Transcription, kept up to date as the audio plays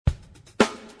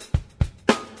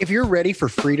If you're ready for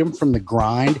freedom from the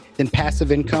grind, then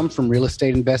passive income from real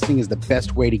estate investing is the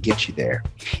best way to get you there.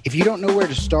 If you don't know where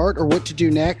to start or what to do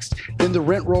next, then the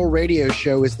Rent Roll Radio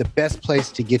Show is the best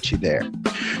place to get you there.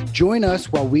 Join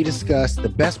us while we discuss the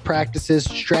best practices,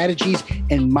 strategies,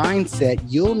 and mindset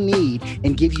you'll need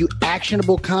and give you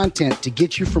actionable content to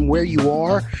get you from where you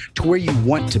are to where you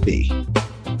want to be.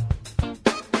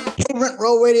 Hey, Brent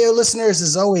Roll Radio listeners,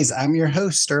 as always, I'm your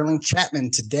host, Sterling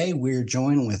Chapman. Today, we're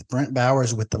joined with Brent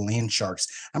Bowers with the Land Sharks.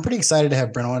 I'm pretty excited to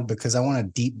have Brent on because I want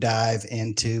to deep dive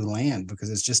into land because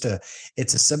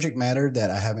it's a subject matter that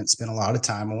I haven't spent a lot of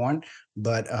time on.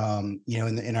 But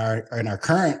in our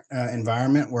current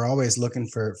environment, we're always looking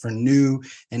for new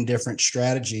and different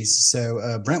strategies.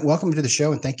 So, Brent, welcome to the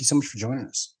show, and thank you so much for joining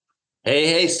us.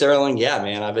 Hey, Sterling. Yeah,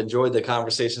 man, I've enjoyed the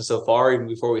conversation so far, even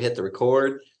before we hit the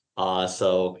record.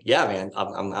 So yeah, man,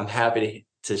 I'm happy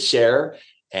to share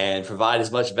and provide as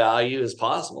much value as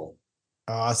possible.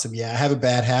 Awesome. Yeah, I have a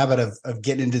bad habit of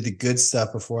getting into the good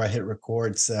stuff before I hit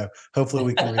record. So hopefully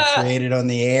we can recreate it on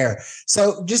the air.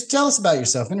 So just tell us about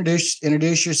yourself.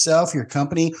 Introduce yourself, your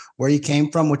company, where you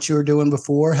came from, what you were doing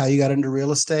before, how you got into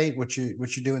real estate, what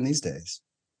you're doing these days.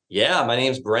 Yeah, my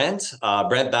name's Brent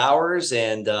Bowers,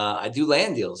 and I do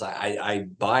land deals. I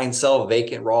buy and sell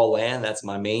vacant raw land. That's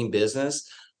my main business.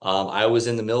 I was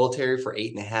in the military for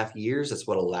 8.5 years. That's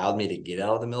what allowed me to get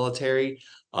out of the military.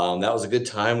 That was a good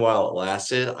time while it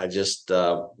lasted. I just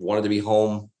wanted to be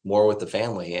home more with the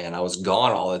family, and I was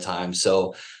gone all the time.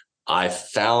 So I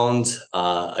found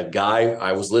a guy.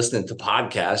 I was listening to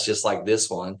podcasts just like this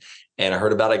one, and I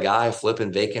heard about a guy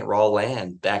flipping vacant raw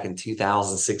land back in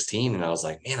 2016. And I was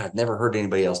like, man, I've never heard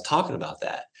anybody else talking about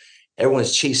that.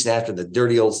 Everyone's chasing after the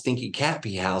dirty old stinky cat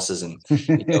pee houses, and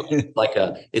it's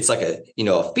like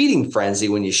a feeding frenzy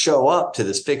when you show up to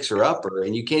this fixer upper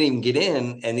and you can't even get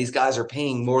in, and these guys are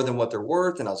paying more than what they're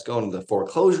worth. And I was going to the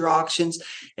foreclosure auctions,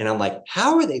 and I'm like,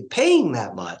 how are they paying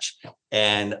that much?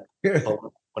 And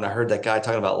when I heard that guy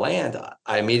talking about land,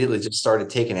 I immediately just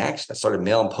started taking action. I started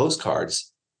mailing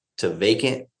postcards to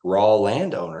vacant raw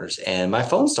landowners, and my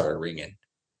phone started ringing,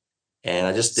 and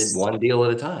I just did one deal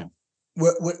at a time.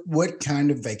 What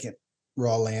kind of vacant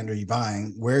raw land are you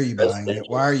buying? Where are you buying it?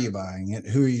 Why are you buying it?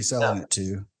 Who are you selling it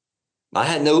to?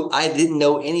 I didn't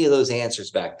know any of those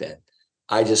answers back then.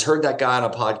 I just heard that guy on a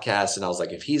podcast, and I was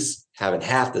like, if he's having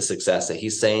half the success that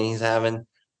he's saying he's having,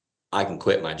 I can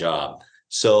quit my job.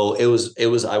 So I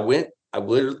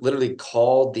literally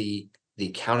called the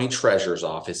county treasurer's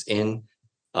office in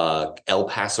El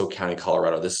Paso County,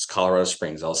 Colorado. This is Colorado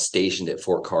Springs. I was stationed at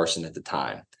Fort Carson at the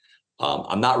time.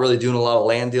 I'm not really doing a lot of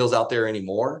land deals out there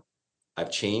anymore. I've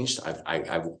changed.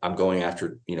 I'm going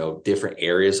after, different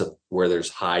areas of where there's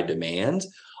high demand.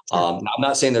 I'm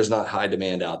not saying there's not high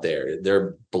demand out there.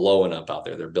 They're blowing up out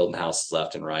there. They're building houses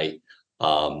left and right.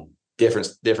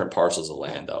 Different parcels of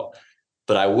land though.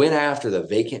 But I went after the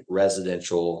vacant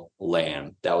residential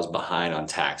land that was behind on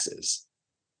taxes.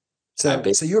 So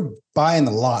you're buying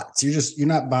the lots. You're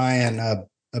not buying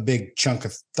a big chunk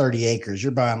of 30 acres.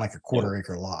 You're buying like a quarter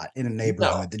acre lot in a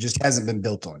neighborhood that just hasn't been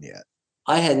built on yet.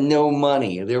 I had no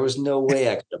money. There was no way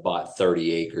I could have bought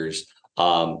 30 acres.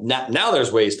 Now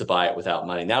there's ways to buy it without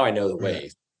money. Now I know the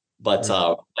ways, but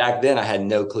back then I had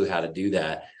no clue how to do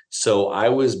that. So I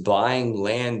was buying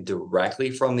land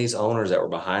directly from these owners that were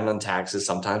behind on taxes.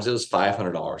 Sometimes it was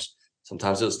 $500.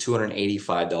 Sometimes it was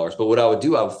 $285. But what I would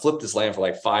do, I would flip this land for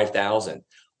like $5,000.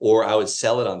 Or I would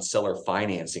sell it on seller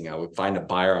financing. I would find a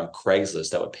buyer on Craigslist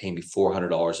that would pay me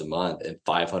 $400 a month and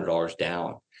 $500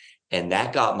 down. And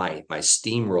that got my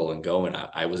steam rolling going.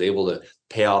 I was able to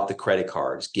pay off the credit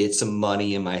cards, get some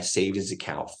money in my savings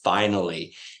account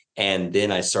finally. And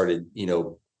then I started,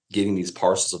 getting these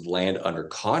parcels of land under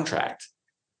contract.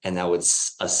 And I would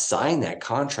assign that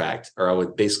contract, or I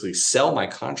would basically sell my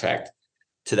contract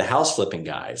to the house flipping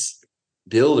guys,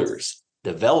 builders,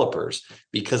 developers,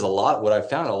 because what I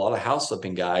found, a lot of house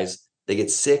flipping guys, they get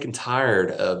sick and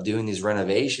tired of doing these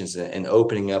renovations and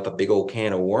opening up a big old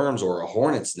can of worms or a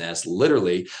hornet's nest.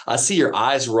 Literally, I see your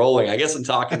eyes rolling. I guess I'm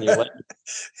talking to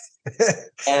you.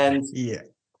 And yeah,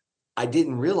 I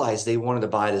didn't realize they wanted to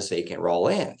buy this vacant raw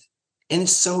land. And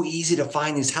it's so easy to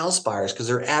find these house buyers because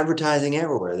they're advertising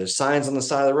everywhere. There's signs on the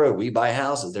side of the road. We buy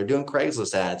houses. They're doing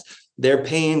Craigslist ads. They're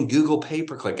paying Google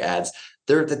pay-per-click ads.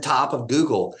 They're at the top of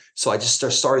Google. So I just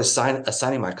started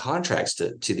assigning my contracts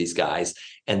to these guys.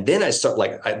 And then I did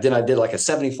like a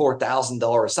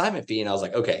 $74,000 assignment fee. And I was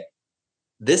like, okay,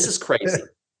 this is crazy.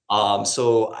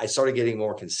 So I started getting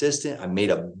more consistent. I made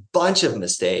a bunch of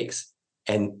mistakes,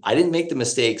 and I didn't make the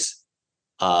mistakes.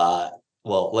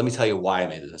 Well, let me tell you why I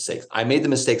made the mistakes. I made the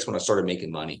mistakes when I started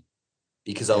making money.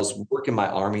 because I was working my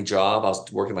Army job. I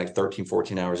was working like 13,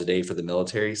 14 hours a day for the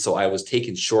military. So I was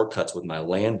taking shortcuts with my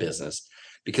land business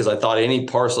because I thought any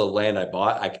parcel of land I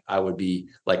bought, I would be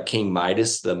like King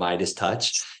Midas, the Midas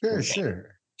touch, Sure, and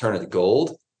sure. turn it to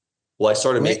gold. Well, I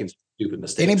started Wait, making stupid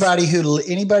mistakes. Anybody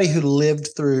who lived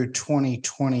through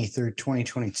 2020 through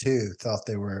 2022 thought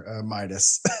they were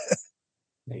Midas.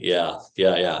 Yeah,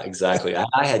 exactly.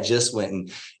 I had just went,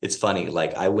 and it's funny,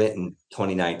 like I went in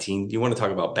 2019. You want to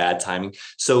talk about bad timing?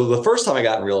 So the first time I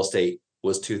got in real estate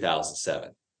was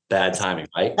 2007. Bad timing,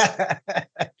 right?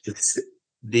 It's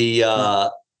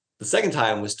the second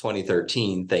time was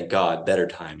 2013. Thank God, better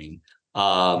timing.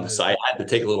 So I had to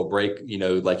take a little break. You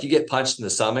know, like you get punched in the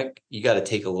stomach, you got to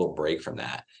take a little break from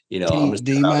that. You know,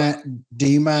 do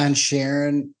you mind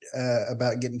sharing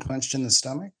about getting punched in the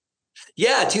stomach?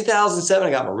 Yeah, 2007,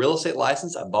 I got my real estate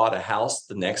license. I bought a house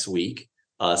the next week.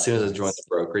 As soon as I joined the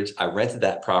brokerage, I rented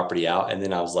that property out. And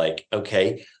then I was like,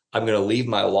 okay, I'm going to leave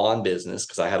my lawn business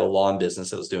because I had a lawn business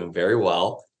that was doing very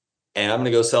well. And I'm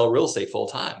going to go sell real estate full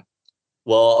time.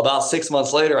 Well, about 6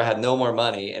 months later, I had no more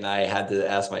money and I had to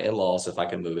ask my in-laws if I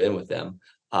could move in with them.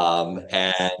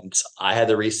 And I had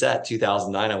to reset.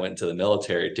 2009, I went into the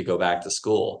military to go back to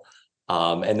school.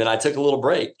 And then I took a little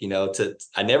break, you know,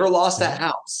 I never lost that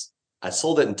house. I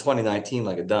sold it in 2019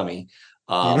 like a dummy.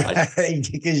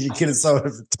 Because you could have sold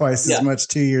it for twice as much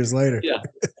 2 years later. Yeah,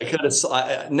 I could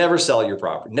have. Never sell your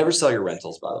property. Never sell your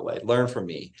rentals. By the way, learn from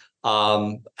me.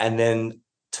 And then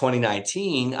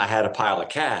 2019, I had a pile of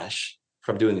cash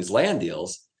from doing these land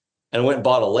deals, and went and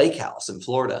bought a lake house in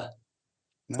Florida.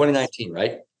 Nice. 2019,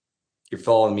 right? You're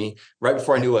following me. Right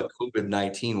before I knew what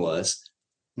COVID-19 was,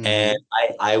 and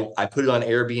I put it on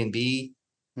Airbnb.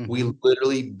 We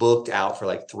literally booked out for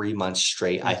like 3 months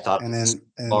straight. I thought, and then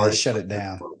they shut it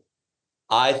down.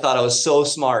 I thought I was so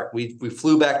smart. We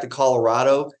flew back to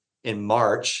Colorado in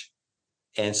March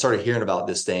and started hearing about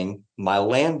this thing. My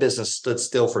land business stood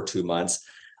still for 2 months.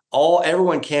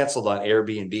 Everyone canceled on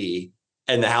Airbnb,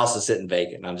 and the house is sitting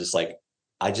vacant. And I'm just like,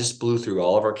 I just blew through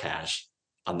all of our cash.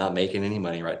 I'm not making any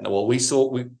money right now. Well, we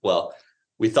thought we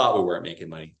weren't making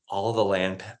money. All the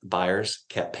land buyers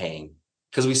kept paying.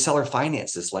 Because we seller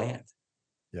finance this land.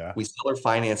 Yeah. We seller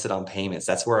finance it on payments.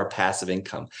 That's where our passive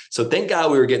income. So thank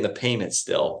God we were getting the payments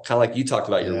still. Kind of like you talked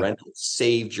about your rental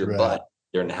saved your butt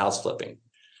during the house flipping.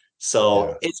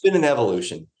 So it's been an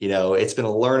evolution. You know, it's been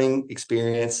a learning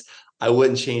experience. I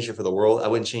wouldn't change it for the world. I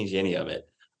wouldn't change any of it.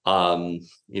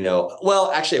 You know,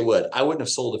 well, actually I would. I wouldn't have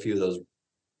sold a few of those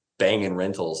banging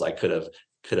rentals. I could have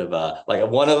like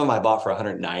one of them I bought for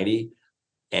 190.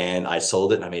 And I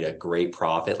sold it and I made a great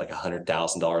profit, like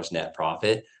 $100,000 net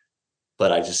profit.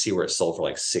 But I just see where it sold for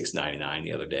like $699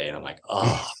 the other day. And I'm like,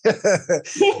 oh.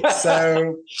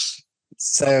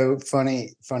 So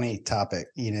funny topic,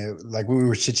 you know, like we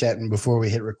were chit-chatting before we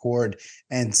hit record.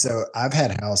 And so I've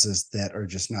had houses that are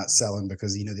just not selling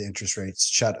because, you know, the interest rates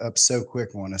shot up so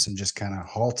quick on us and just kind of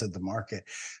halted the market.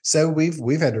 So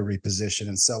we've had to reposition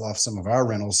and sell off some of our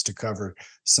rentals to cover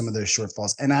some of those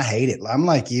shortfalls. And I hate it. I'm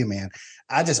like you, man.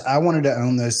 I wanted to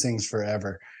own those things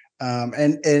forever.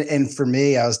 And for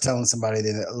me, I was telling somebody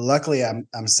that luckily I'm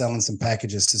selling some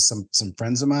packages to some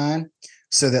friends of mine,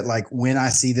 so that like when I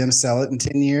see them sell it in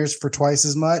 10 years for twice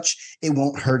as much, it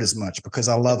won't hurt as much because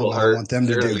I love them. I want them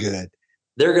to do good.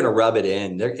 They're going to rub it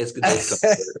in. It's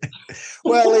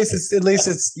well, at least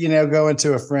it's, you know, going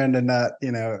to a friend and not,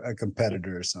 you know, a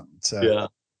competitor or something. So,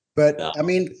 I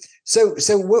mean, so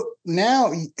what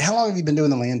now, how long have you been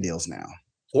doing the land deals now?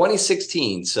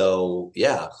 2016. So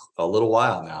yeah, a little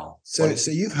while now. So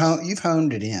you've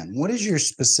honed it in. What is your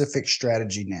specific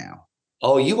strategy now?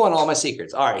 Oh, you want all my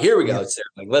secrets. All right, here we go.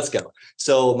 Yeah. Let's go.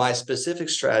 So my specific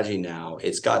strategy now,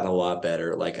 it's gotten a lot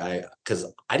better. Like because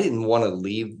I didn't want to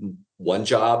leave one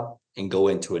job and go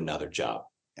into another job.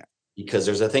 Yeah. Because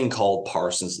there's a thing called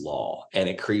Parsons Law, and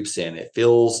it creeps in. It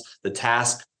fills the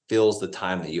task, fills the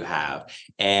time that you have.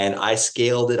 And I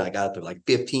scaled it. I got up to like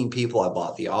 15 people. I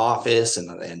bought the office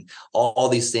and all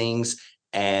these things.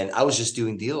 And I was just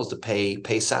doing deals to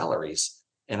pay salaries.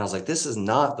 And I was like, this is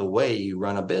not the way you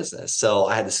run a business. So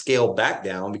I had to scale back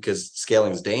down because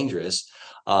scaling is dangerous.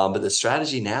 But the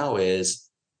strategy now is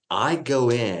I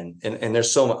go in and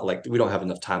there's so much, like, we don't have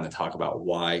enough time to talk about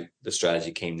why the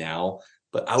strategy came now,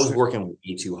 but I was working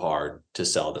way too hard to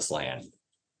sell this land.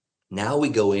 Now we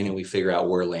go in and we figure out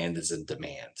where land is in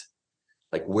demand.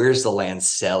 Like, where's the land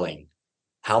selling?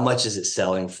 How much is it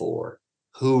selling for?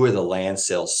 Who are the land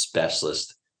sales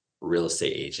specialists? Real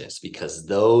estate agents, because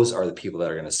those are the people that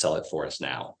are going to sell it for us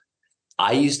now.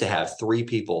 I used to have 3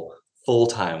 people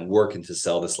full-time working to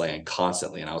sell this land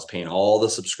constantly, and I was paying all the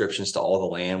subscriptions to all the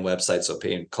land websites, so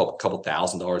paying a couple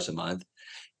 $1,000s a month.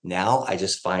 Now I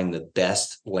just find the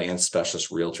best land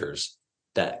specialist realtors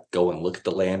that go and look at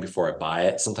the land before I buy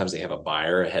it. Sometimes they have a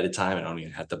buyer ahead of time. I don't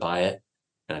even have to buy it.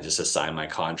 And I just assign my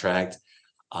contract.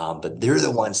 But they're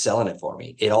the ones selling it for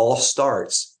me. It all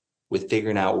starts with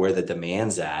figuring out where the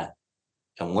demand's at.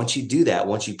 And once you do that,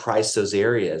 once you price those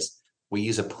areas, we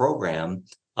use a program.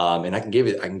 And I can give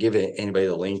anybody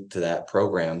the link to that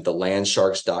program, the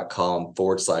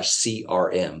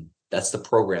landsharks.com/CRM. That's the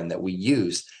program that we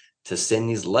use to send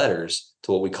these letters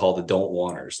to what we call the don't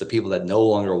wanters, the people that no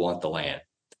longer want the land.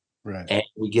 Right. And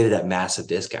we get it at massive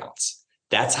discounts.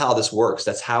 That's how this works.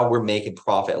 That's how we're making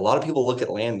profit. A lot of people look at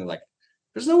land and they're like,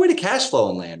 there's no way to cash flow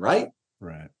in land, right?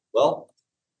 Right. Well,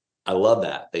 I love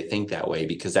that they think that way,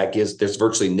 because there's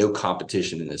virtually no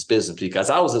competition in this business, because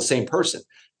I was the same person.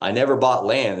 I never bought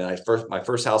land. And my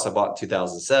first house I bought in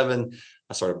 2007.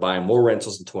 I started buying more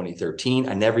rentals in 2013.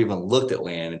 I never even looked at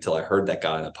land until I heard that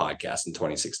guy on the podcast in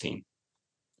 2016.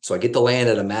 So I get the land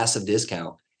at a massive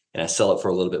discount and I sell it for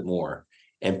a little bit more,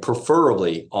 and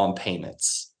preferably on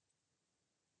payments.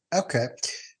 Okay.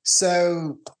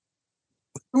 So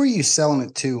who are you selling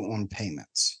it to on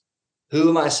payments? Who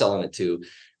am I selling it to?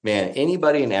 Man,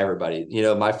 anybody and everybody.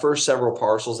 My first several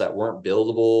parcels that weren't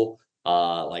buildable,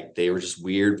 like they were just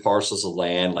weird parcels of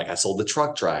land. Like I sold to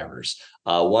truck drivers.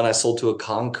 One I sold to a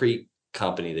concrete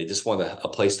company. They just wanted a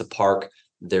place to park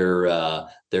their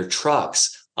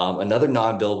trucks. Another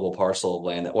non-buildable parcel of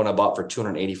land, that one I bought for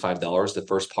 $285, the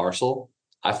first parcel,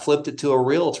 I flipped it to a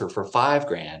realtor for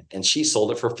 $5,000, and she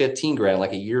sold it for $15,000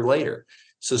 like a year later.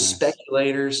 So Nice.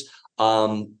 Speculators,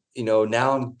 now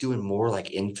I'm doing more like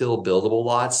infill buildable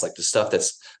lots, like the stuff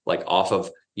that's like off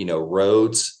of,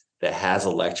 roads that has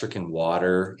electric and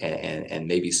water and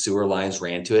maybe sewer lines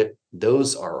ran to it.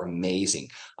 Those are amazing.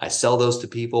 I sell those to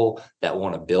people that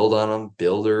want to build on them,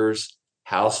 builders,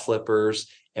 house flippers.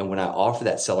 And when I offer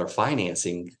that seller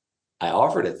financing, I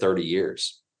offer it at 30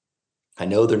 years. I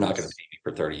know they're not going to pay me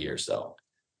for 30 years though,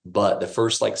 but the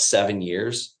first like 7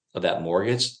 years of that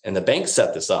mortgage, and the bank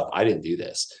set this up. I didn't do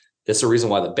this. That's the reason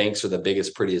why the banks are the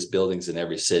biggest, prettiest buildings in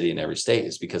every city and every state,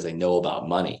 is because they know about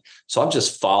money. So I'm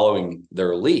just following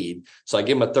their lead. So I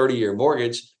give them a 30-year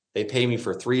mortgage. They pay me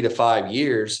for 3 to 5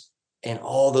 years, and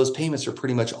all those payments are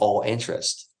pretty much all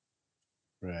interest.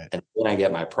 Right. And then I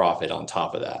get my profit on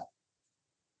top of that.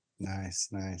 Nice.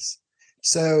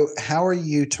 So how are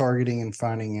you targeting and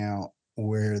finding out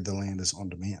where the land is on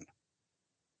demand?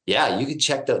 Yeah, you can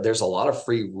check there's a lot of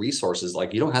free resources.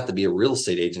 Like, you don't have to be a real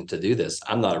estate agent to do this.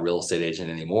 I'm not a real estate agent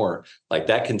anymore. Like,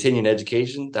 that continuing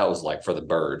education, that was like for the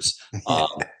birds.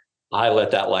 I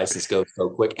let that license go so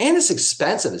quick, and it's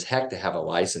expensive as heck to have a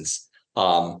license.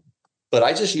 But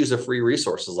I just use the free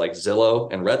resources like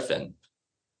Zillow and Redfin.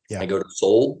 Yeah. I go to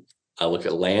sold, I look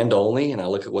at land only, and I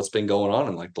look at what's been going on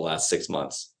in like the last 6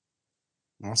 months.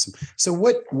 Awesome. So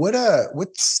what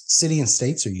city and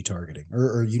states are you targeting?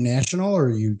 Or are you national,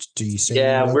 or do you say?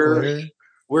 Yeah, we're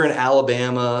in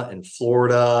Alabama and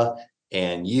Florida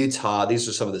and Utah. These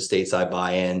are some of the states I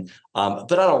buy in.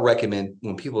 But I don't recommend,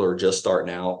 when people are just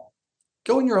starting out,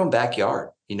 go in your own backyard.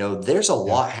 There's a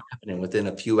lot happening within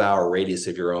a few hour radius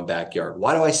of your own backyard.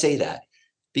 Why do I say that?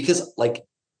 Because like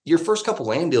your first couple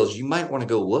land deals, you might want to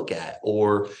go look at,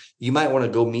 or you might want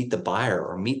to go meet the buyer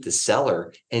or meet the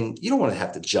seller. And you don't want to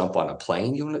have to jump on a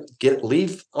plane. You want to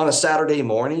leave on a Saturday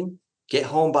morning, get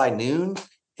home by noon,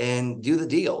 and do the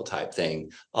deal type thing.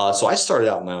 So I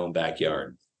started out in my own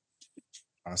backyard.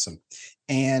 Awesome.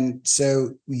 And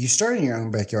so you start in your own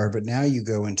backyard, but now you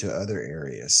go into other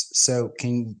areas. So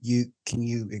can you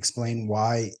explain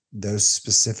why those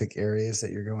specific areas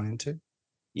that you're going into?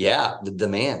 Yeah,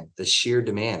 the sheer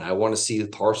demand. I want to see the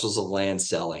parcels of land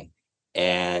selling,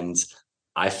 and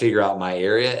I figure out my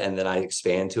area, and then I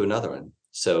expand to another one.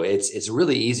 So it's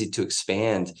really easy to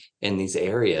expand in these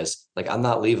areas. Like, I'm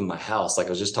not leaving my house. Like,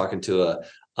 I was just talking to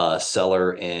a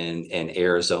seller in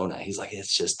Arizona. He's like,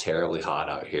 it's just terribly hot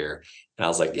out here. And I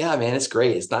was like, yeah, man, it's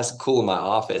great. It's nice and cool in my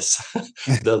office.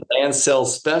 The land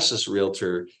sales specialist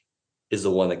realtor is the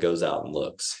one that goes out and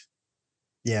looks.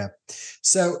 Yeah.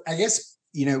 So I guess,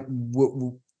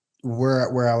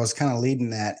 where I was kind of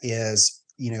leading that is,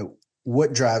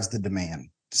 what drives the demand.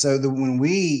 So when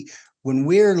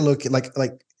we're looking, like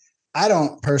I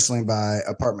don't personally buy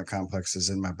apartment complexes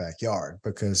in my backyard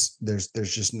because there's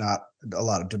just not a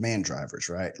lot of demand drivers,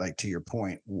 right? Like, to your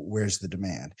point, where's the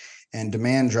demand? And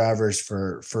demand drivers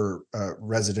for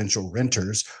residential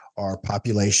renters are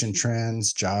population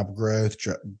trends, job growth,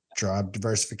 job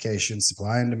diversification,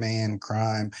 supply and demand,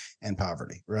 crime, and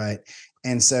poverty, right?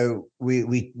 And so we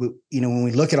when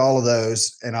we look at all of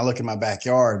those, and I look in my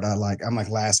backyard, I'm like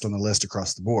last on the list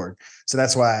across the board. So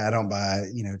that's why I don't buy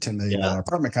 $10 million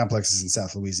apartment complexes in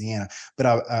South Louisiana. But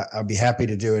I'll be happy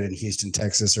to do it in Houston,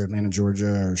 Texas, or Atlanta,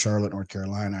 Georgia, or Charlotte, North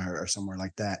Carolina, or somewhere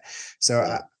like that.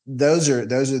 So those are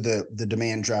the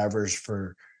demand drivers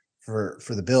for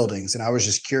the buildings. And I was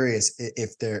just curious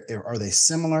if are they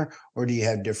similar, or do you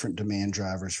have different demand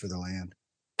drivers for the land?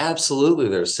 Absolutely,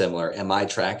 they're similar. Am I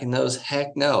tracking those?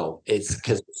 Heck no. It's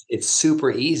because it's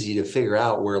super easy to figure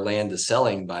out where land is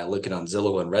selling by looking on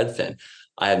Zillow and Redfin.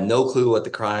 I have no clue what the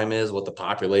crime is, what the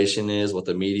population is, what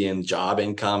the median job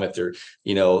income. If they're,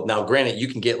 now granted, you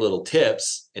can get little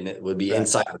tips, and it would be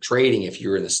insider trading if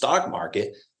you're in the stock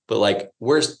market. But like,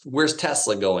 where's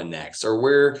Tesla going next, or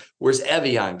where's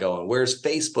Evian going? Where's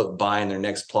Facebook buying their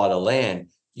next plot of land?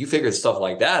 You figure stuff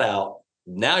like that out.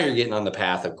 Now you're getting on the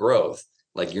path of growth.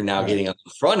 Like, you're now getting on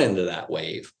the front end of that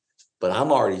wave, but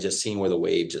I'm already just seeing where the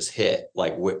wave just hit.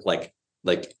 Like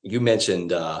you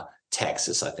mentioned,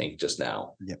 Texas, I think just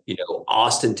now,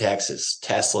 Austin, Texas,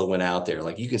 Tesla went out there.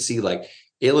 Like, you can see, like,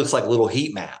 it looks like little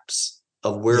heat maps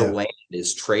of where land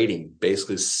is trading,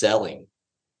 basically selling.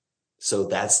 So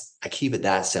I keep it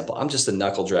that simple. I'm just a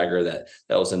knuckle dragger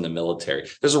that was in the military.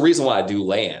 There's a reason why I do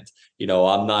land.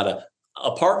 I'm not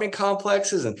apartment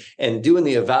complexes and doing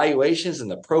the evaluations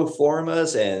and the pro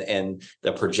formas and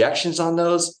the projections on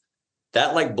those.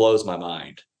 That like blows my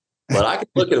mind. But I can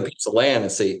look at a piece of land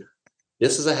and see,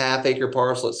 this is a half-acre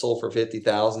parcel that sold for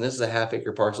 $50,000. This is a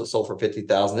half-acre parcel that sold for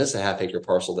 $50,000. This is a half-acre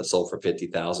parcel that sold for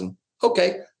 $50,000.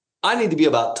 Okay, I need to be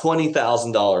about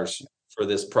 $20,000 for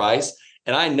this price,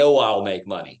 and I know I'll make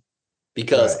money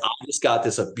because I just got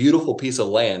a beautiful piece of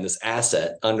land, this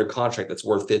asset under contract that's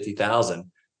worth $50,000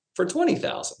 for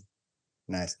 $20,000.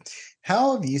 Nice.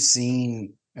 How have you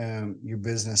seen your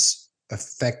business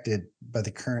affected by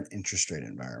the current interest rate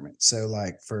environment? So,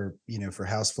 like for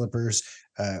house flippers,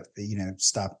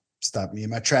 stop me in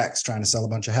my tracks trying to sell a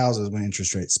bunch of houses when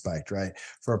interest rates spiked, right?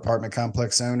 For apartment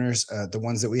complex owners, the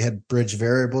ones that we had bridge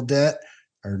variable debt,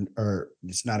 or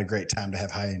it's not a great time to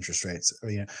have high interest rates,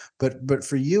 but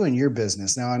for you and your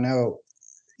business, now I know,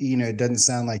 it doesn't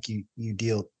sound like you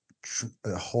deal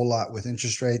a whole lot with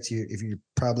interest rates. If you're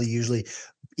probably usually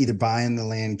either buying the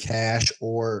land cash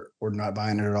or not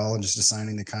buying it at all and just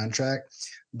assigning the contract.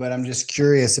 But I'm just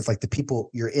curious if, like, the people,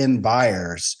 your end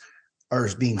buyers, are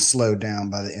being slowed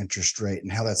down by the interest rate,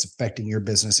 and how that's affecting your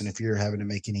business, and if you're having to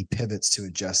make any pivots to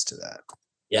adjust to that.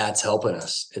 Yeah, it's helping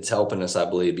us. It's helping us, I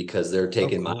believe, because they're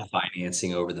taking my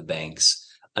financing over the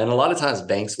banks. And a lot of times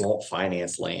banks won't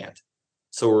finance land.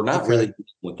 So we're not really dealing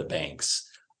with the banks.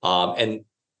 And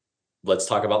let's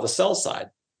talk about the sell side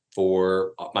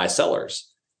for my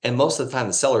sellers. And most of the time,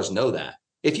 the sellers know that.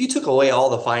 If you took away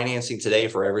all the financing today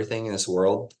for everything in this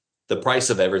world, the price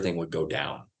of everything would go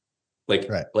down. Like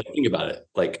think about it.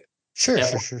 Like, sure.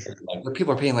 Like,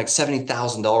 people are paying like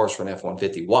 $70,000 for an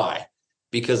F-150. Why?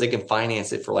 Because they can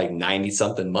finance it for like 90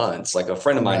 something months. Like, a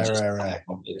friend of mine just bought an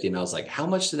F-150, and I was like, how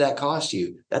much did that cost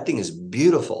you? That thing is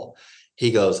beautiful.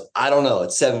 He goes, I don't know.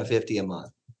 It's $750 a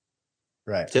month.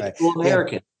 Typical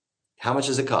American. Yeah. How much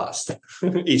does it cost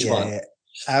each month? Yeah.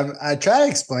 I try to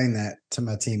explain that to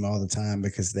my team all the time,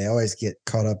 because they always get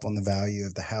caught up on the value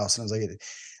of the house. And I was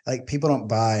like, people don't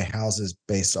buy houses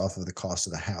based off of the cost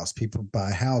of the house. People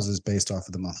buy houses based off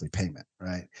of the monthly payment,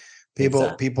 right?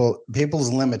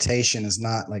 People's limitation is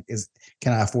not like,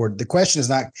 can I afford? The question is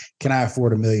not, can I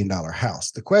afford $1 million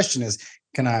house? The question is,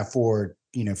 can I afford,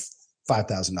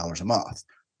 $5,000 a month,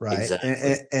 right?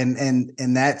 Exactly.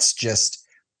 And that's just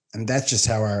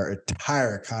how our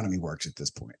entire economy works at this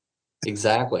point.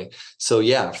 Exactly. So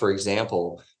yeah, for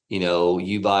example,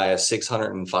 you buy a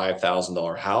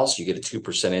 $605,000 house, you get a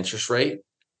 2% interest rate,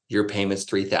 your payment's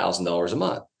 $3,000 a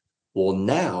month. Well,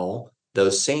 now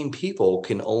those same people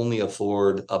can only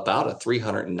afford about a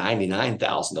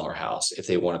 $399,000 house if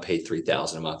they want to pay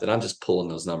 $3,000 a month. And I'm just pulling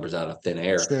those numbers out of thin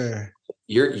air. Sure.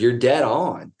 You're dead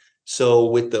on. So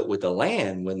with the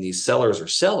land, when these sellers are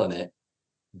selling it,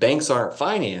 banks aren't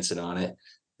financing on it.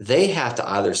 They have to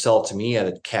either sell it to me at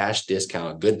a cash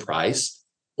discount, a good price,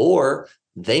 or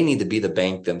they need to be the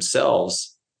bank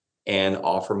themselves and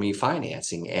offer me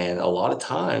financing. And a lot of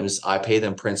times I pay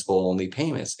them principal only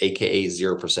payments, AKA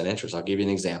 0% interest. I'll give you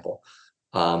an example.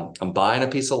 I'm buying a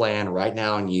piece of land right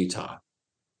now in Utah.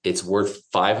 It's worth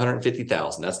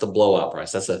 $550,000. That's the blowout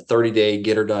price. That's a 30-day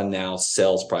get her done now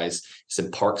sales price. It's in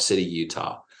Park City,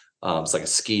 Utah. It's like a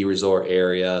ski resort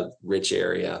area, rich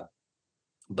area.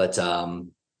 But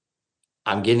I'm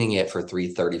getting it for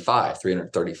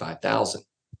 $335,000.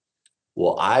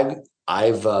 Well, I've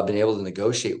been able to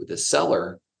negotiate with the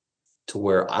seller to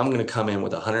where I'm going to come in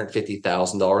with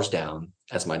 $150,000 down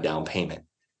as my down payment.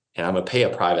 And I'm going to pay a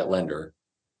private lender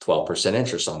 12%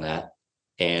 interest on that.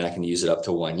 And I can use it up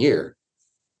to 1 year.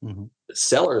 Mhm. The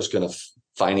seller is going to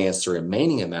finance the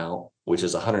remaining amount, which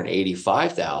is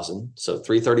 185,000. So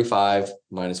 335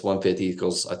 minus 150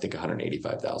 equals, I think,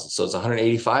 185,000. So it's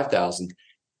 185,000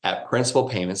 at principal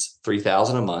payments,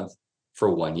 3,000 a month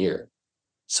for 1 year.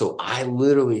 So I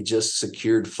literally just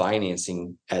secured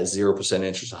financing at 0%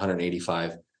 interest,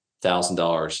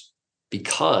 $185,000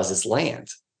 because it's land.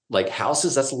 Like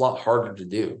houses, that's a lot harder to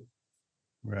do.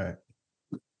 Right.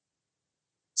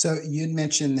 So you'd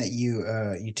mentioned that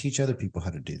you teach other people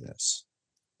how to do this.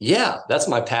 Yeah, that's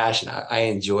my passion. I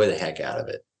enjoy the heck out of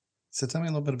it. So tell me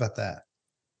a little bit about that.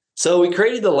 So we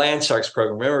created the Land Sharks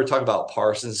program. Remember, we were talking about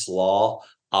Parsons Law.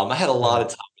 I had a lot of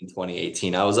time in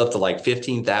 2018. I was up to like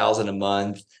 15,000 a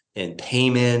month in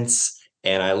payments,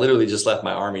 and I literally just left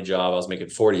my Army job. I was making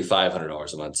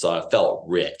 $4,500 a month, so I felt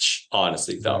rich.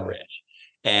 Honestly, felt rich.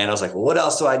 And I was like, well, what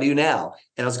else do I do now?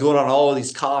 And I was going on all of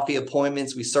these coffee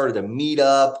appointments. We started a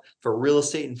meetup for real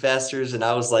estate investors, and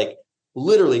I was like,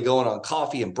 literally going on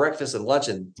coffee and breakfast and lunch,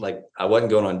 and like I wasn't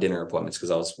going on dinner appointments because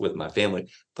I was with my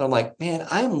family. But I'm like, man,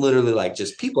 I'm literally like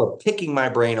just people are picking my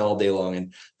brain all day long.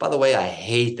 And by the way, I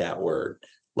hate that word.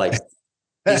 Like,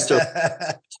 hey,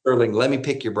 Sterling, let me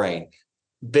pick your brain.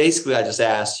 Basically, I just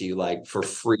asked you like for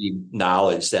free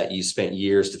knowledge that you spent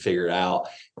years to figure it out.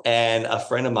 And a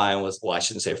friend of mine was, well, I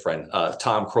shouldn't say a friend,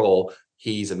 Tom Kroll.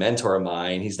 He's a mentor of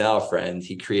mine. He's now a friend.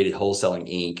 He created Wholesaling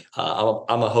Inc.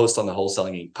 I'm a host on the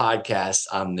Wholesaling Inc. podcast.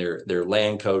 I'm their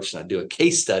land coach, and I do a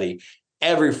case study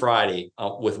every Friday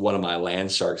with one of my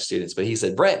Land Shark students. But he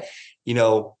said, Brent,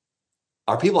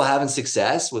 are people having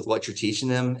success with what you're teaching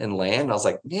them in land? And I was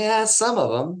like, yeah, some of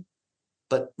them,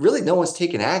 but really no one's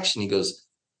taking action. He goes,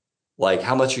 like,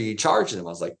 how much are you charging them?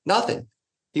 I was like, nothing.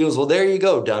 He goes, well, there you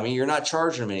go, dummy. You're not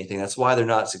charging them anything. That's why they're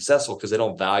not successful, because they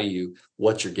don't value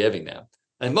what you're giving them.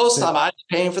 And most of the time I was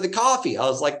paying for the coffee. I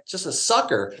was like, just a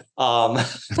sucker. So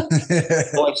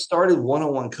I started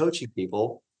one-on-one coaching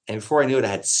people. And before I knew it, I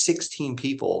had 16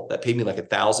 people that paid me like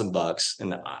 $1,000.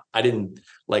 And I didn't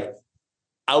like,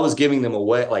 I was giving them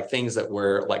away like things that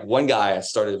were like, one guy I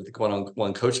started with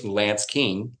one-on-one coaching, Lance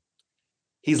King.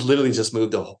 He's literally just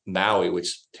moved to Maui,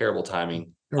 which terrible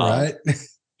timing. Right.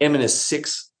 Him and his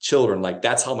 6 children, like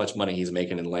that's how much money he's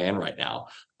making in land right now.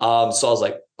 So I was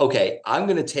like, okay, I'm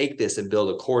going to take this and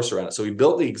build a course around it. So we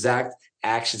built the exact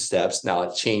action steps. Now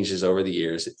it changes over the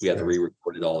years. We have to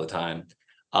re-record it all the time,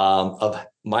 of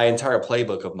my entire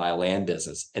playbook of my land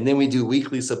business. And then we do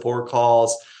weekly support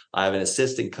calls. I have an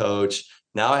assistant coach.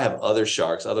 Now I have other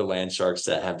land sharks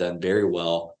that have done very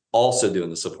well, also doing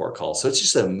the support calls. So it's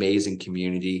just an amazing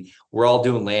community. We're all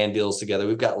doing land deals together.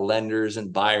 We've got lenders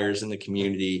and buyers in the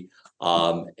community.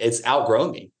 It's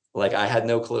outgrown me. Like I had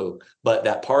no clue, but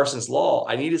that Parsons Law,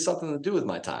 I needed something to do with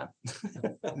my time.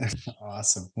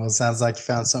 Awesome. Well, it sounds like you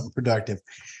found something productive.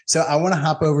 So I want to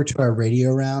hop over to our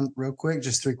radio round real quick.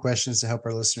 Just 3 questions to help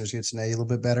our listeners get to know you a little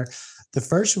bit better. The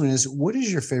first one is, what is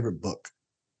your favorite book?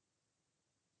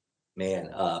 Man,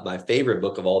 my favorite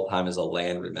book of all time is A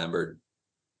Land Remembered.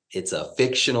 It's a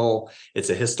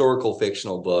historical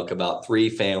fictional book about 3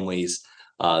 families.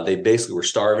 They basically were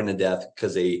starving to death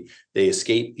because they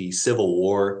escaped the Civil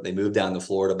War. They moved down to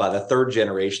Florida. By the 3rd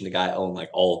generation, the guy owned like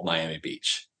all of Miami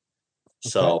Beach.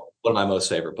 So one of my most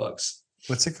favorite books.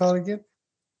 What's it called again?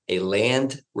 A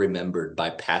Land Remembered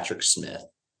by Patrick Smith.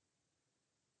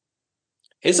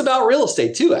 It's about real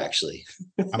estate too, actually.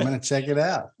 I'm going to check it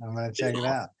out.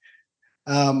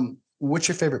 What's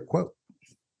your favorite quote?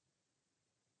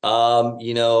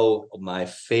 My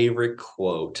favorite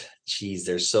quote, geez,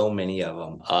 there's so many of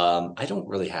them. I don't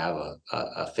really have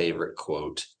a favorite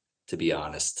quote, to be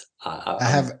honest.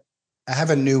 I have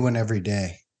a new one every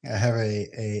day. I have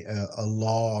a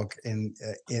log, and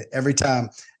every time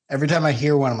I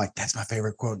hear one, I'm like, that's my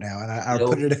favorite quote now. And I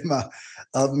put it in my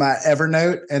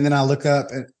Evernote. And then I look up,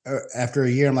 and after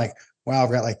a year, I'm like, wow,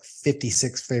 I've got like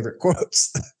 56 favorite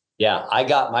quotes. Yeah, I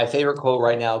got my favorite quote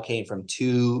right now came from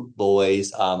 2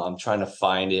 boys. I'm trying to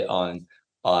find it on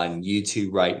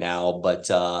YouTube right now, but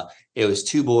it was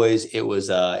 2 boys. It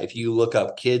was if you look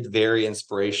up kid very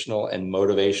inspirational and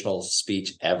motivational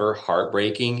speech ever,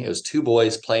 heartbreaking. It was 2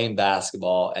 boys playing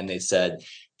basketball, and they said,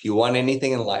 if you want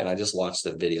anything in life, and I just watched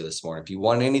the video this morning, if you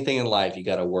want anything in life, you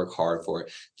got to work hard for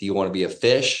it. Do you want to be a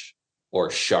fish or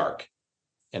a shark?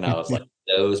 And I was like,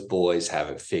 those boys have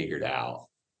it figured out.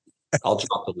 I'll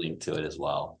drop the link to it as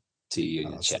well to you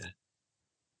in the chat.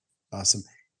 Awesome.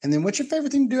 And then what's your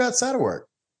favorite thing to do outside of work?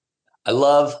 I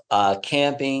love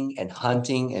camping and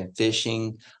hunting and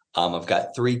fishing. I've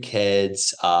got 3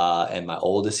 kids, and my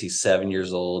oldest, he's 7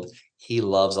 years old. He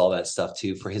loves all that stuff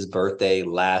too. For his birthday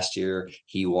last year,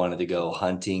 he wanted to go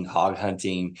hunting, hog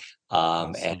hunting,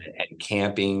 and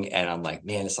camping. And I'm like,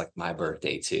 man, it's like my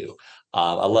birthday too.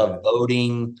 I love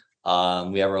boating.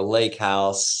 We have our lake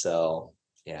house. So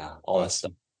yeah, all that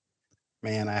stuff.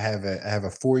 Man, I have a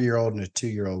 4-year-old and a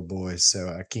 2-year-old boy, so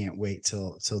I can't wait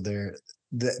till they're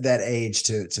that age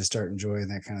to start enjoying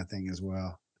that kind of thing as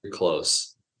well. You're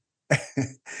close.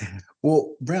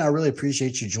 Well, Brent, I really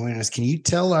appreciate you joining us. Can you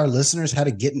tell our listeners how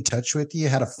to get in touch with you,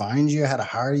 how to find you, how to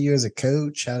hire you as a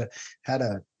coach, how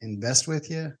to invest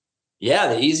with you? Yeah,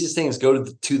 the easiest thing is go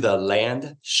to the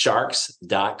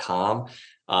landsharks.com.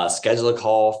 Schedule a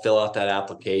call, fill out that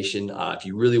application. If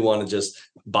you really want to just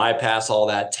bypass all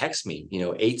that, text me,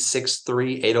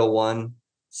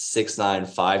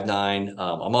 863-801-6959.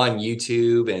 I'm on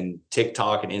YouTube and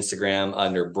TikTok and Instagram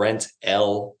under Brent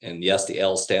L. And yes, the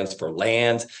L stands for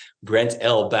land. Brent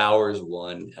L. Bowers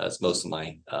 1. That's most of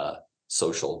my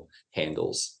social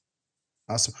handles.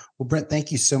 Awesome. Well, Brent,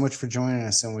 thank you so much for joining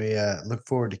us. And we look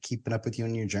forward to keeping up with you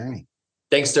on your journey.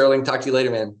 Thanks, Sterling. Talk to you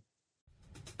later, man.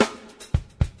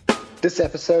 This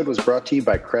episode was brought to you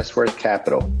by Crestworth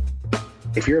Capital.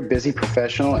 If you're a busy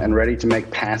professional and ready to make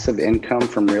passive income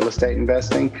from real estate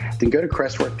investing, then go to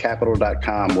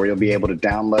crestworthcapital.com, where you'll be able to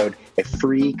download a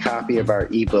free copy of our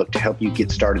ebook to help you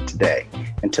get started today.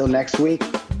 Until next week,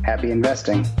 happy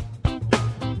investing.